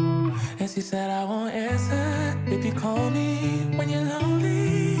 And she said I won't answer if you call me when you're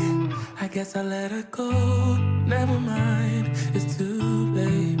lonely. I guess I let her go, never mind, it's too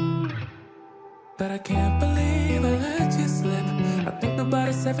late. But I can't believe I let you slip. I think about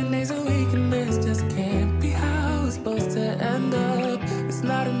it 7 days a week, and this just can't be how it's supposed to end up. It's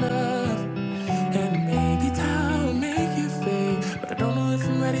not enough, and maybe time will make you fade. But I don't know if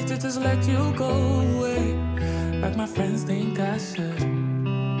I'm ready to just let you go away, like my friends think I should.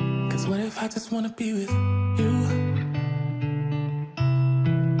 'Cause what if I just wanna be with you?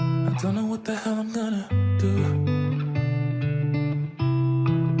 I don't know what the hell I'm gonna do.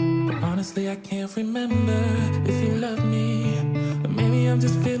 But honestly, I can't remember if you love me, or maybe I'm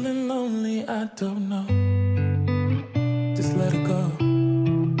just feeling lonely, I don't know. Just let her go.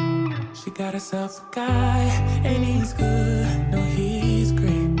 She got herself a guy, and he's good, no he's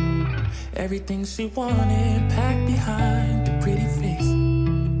great. Everything she wanted packed behind the pretty face.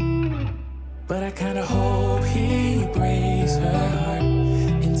 But I kinda hope he breaks her heart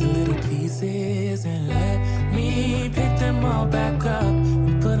into little pieces and let me pick them all back up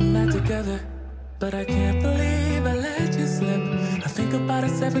and put them back together. But I can't believe I let you slip. I think about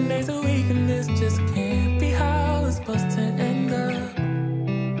it 7 days a week, and this just can't be how it's supposed to end up.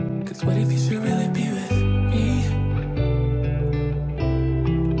 'Cause what if you should really be with me?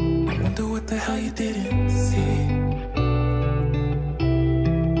 I wonder what the hell you didn't see.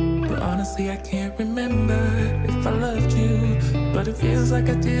 Honestly, I can't remember if I loved you, but it feels like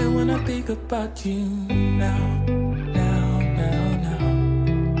I do when I think about you now, now, now, now.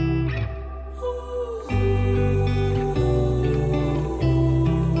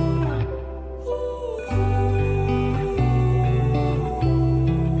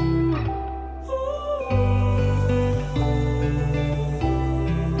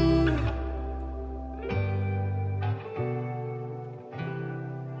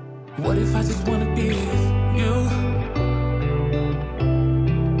 What if I just wanna be with you?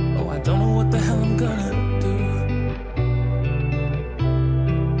 Oh, I don't know what the hell I'm gonna do.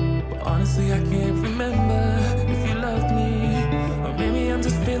 But honestly, I can't remember if you loved me, or maybe I'm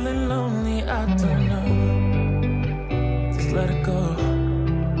just feeling lonely, I don't know. Just let it go.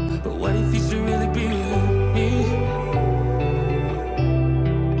 But what if you should really be with me?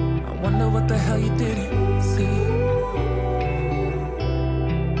 I wonder what the hell you didn't see.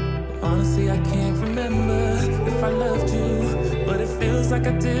 Honestly, I can't remember if I loved you, but it feels like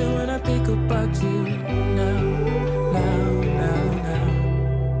I do when I think about you now, now, now, now.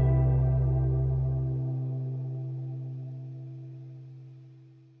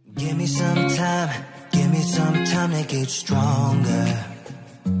 Give me some time to get stronger.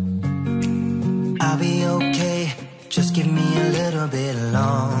 I'll be okay.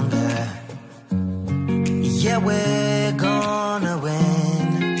 longer. Yeah, we're gonna win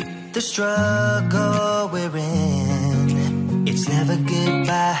the struggle we're in. It's never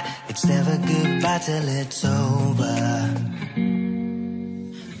goodbye till it's over.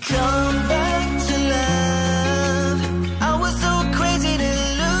 Come back to love. I was so crazy to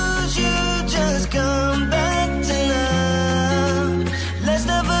lose you. Just come back to love. Let's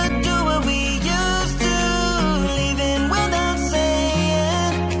never do what we used to. Leaving without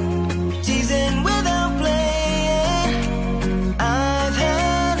saying, teasing without playing. I've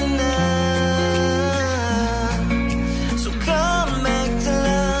had enough. So come back to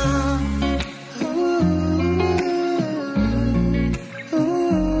love.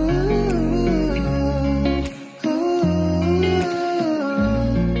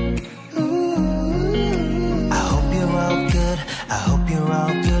 I hope you're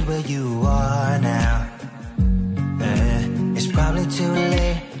all good where you are now. It's probably too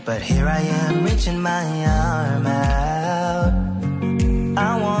late, but here I am reaching my arm out.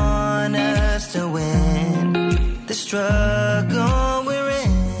 I want us to win the struggle we're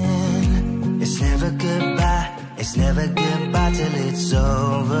in. It's never goodbye till it's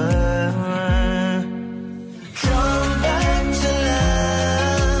over. Come back to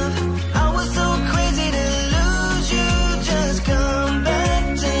love. I was so crazy to lose you. Just come back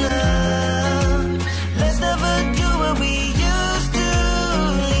to love. Let's never do what we used to.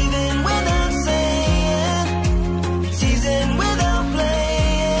 Leaving without saying, teasing without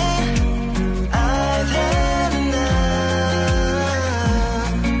playing. I've had enough.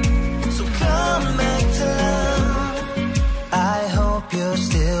 So come back to love. I hope you're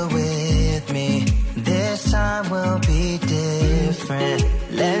still with me. This time will be different.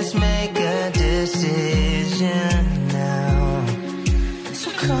 Let's make a decision now. So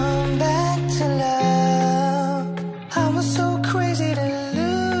come